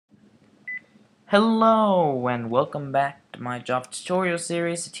Hello and welcome back to my Java tutorial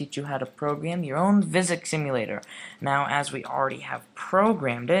series to teach you how to program your own physics simulator. Now, as we already have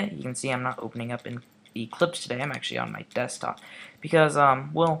programmed it, you can see I'm not opening up in Eclipse today. I'm actually on my desktop because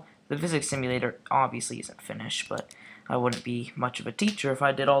well, the physics simulator obviously isn't finished, but I wouldn't be much of a teacher if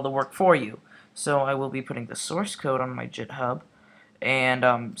I did all the work for you. So I will be putting the source code on my GitHub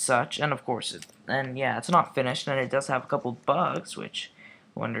and such, and of course it's not finished, and it does have a couple bugs which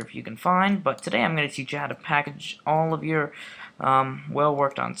I wonder if you can find. But today I'm going to teach you how to package all of your well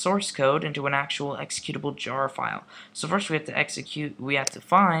worked on source code into an actual executable jar file. So first we have to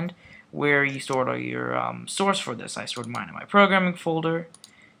find where you stored all your source for this. I stored mine in my programming folder,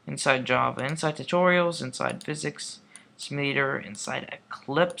 inside Java, inside tutorials, inside physics simulator, inside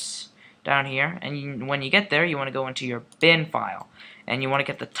Eclipse down here. And when you get there, you want to go into your bin file, and you want to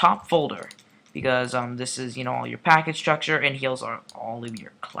get the top folder, because this is, all your package structure, and here's all of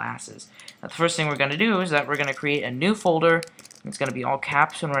your classes. Now, the first thing we're going to do is that we're going to create a new folder. It's going to be all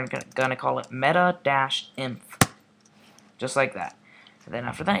caps, and we're going to call it meta-inf, just like that. And then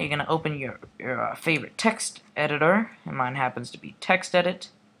after that, you're going to open your favorite text editor, and mine happens to be TextEdit,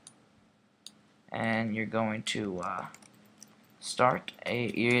 and you're going to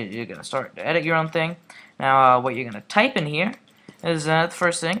you're going to start to edit your own thing. Now, what you're going to type in here is the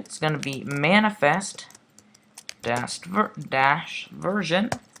first thing. It's going to be manifest dash version.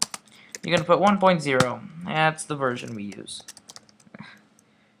 You're going to put 1.0. That's the version we use.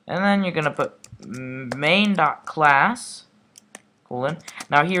 And then you're going to put main.class colon.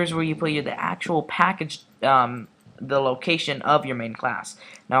 Now here's where you put the actual package, the location of your main class.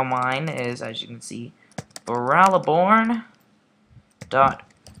 Now mine is, as you can see,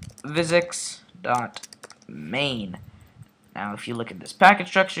 Boralaborn.physics.main. Now, if you look at this package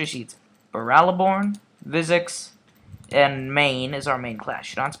structure, you see it's Boralaborn, physics, and main is our main class.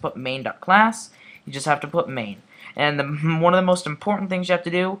 You don't have to put main.class, you just have to put main. And one of the most important things you have to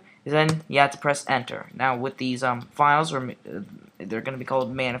do is then you have to press enter. Now, with these files, they're going to be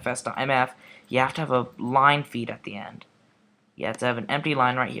called manifest.mf, you have to have a line feed at the end. You have to have an empty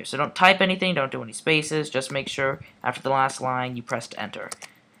line right here. So don't type anything, don't do any spaces, just make sure after the last line you pressed enter.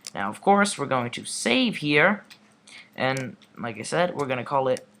 Now, of course, we're going to save here. And like I said, we're going to call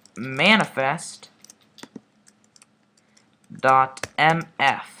it manifest.mf.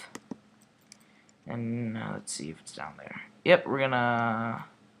 And let's see if it's down there. Yep, we're going to,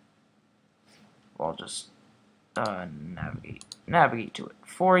 I'll just navigate to it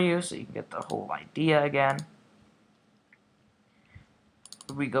for you so you can get the whole idea again.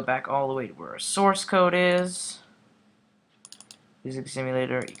 We go back all the way to where our source code is. Physics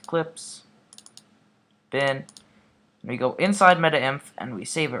Simulator, Eclipse, bin. We go inside meta-inf, and we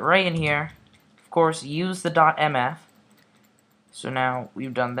save it right in here. Of course, use the .mf. So now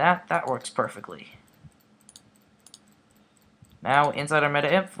we've done that. That works perfectly. Now, inside our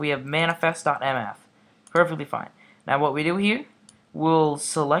meta-inf, we have manifest.mf. Perfectly fine. Now, what we do here, we'll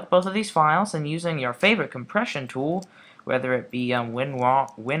select both of these files, and using your favorite compression tool, whether it be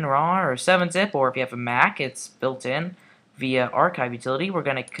WinRAR or 7-zip, or if you have a Mac, it's built in via archive utility, we're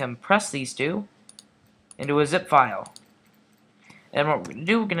going to compress these two into a zip file. And what we're going to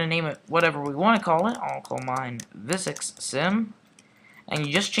do, we're going to name it whatever we want to call it. I'll call mine physics sim. And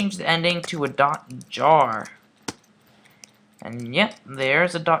you just change the ending to a .jar. And yep,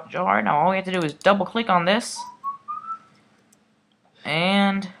 there's a .jar. Now all we have to do is double click on this.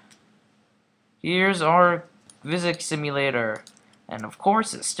 And here's our physics simulator. And of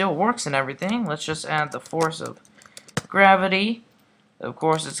course it still works and everything. Let's just add the force of gravity. Of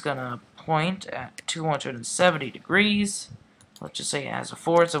course it's going to point at 270 degrees. Let's just say it has a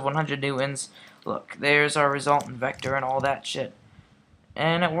force of 100 newtons. Look, there's our resultant vector and all that shit.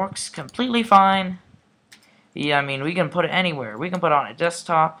 And it works completely fine. Yeah, I mean, we can put it anywhere. We can put it on a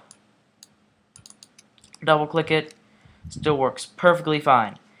desktop. Double click it. Still works perfectly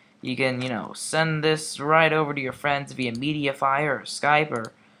fine. You can, send this right over to your friends via Mediafire or Skype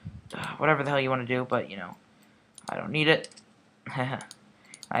or whatever the hell you want to do. But, I don't need it.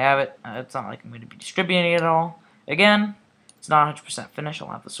 I have it. It's not like I'm going to be distributing it at all. Again, it's not 100% finished. I'll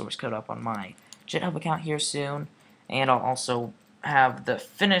have the source code up on my GitHub account here soon. And I'll also have the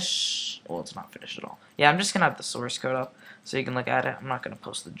finish. Well, it's not finished at all. Yeah, I'm just going to have the source code up so you can look at it. I'm not going to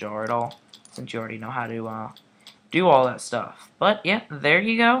post the jar at all, since you already know how to do all that stuff. But, yeah, there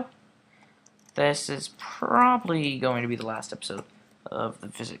you go. This is probably going to be the last episode of the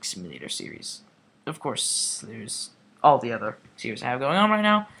Physics Simulator series. Of course, there's all the other series I have going on right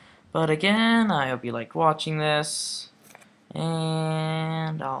now. But again, I hope you liked watching this,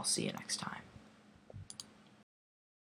 and I'll see you next time.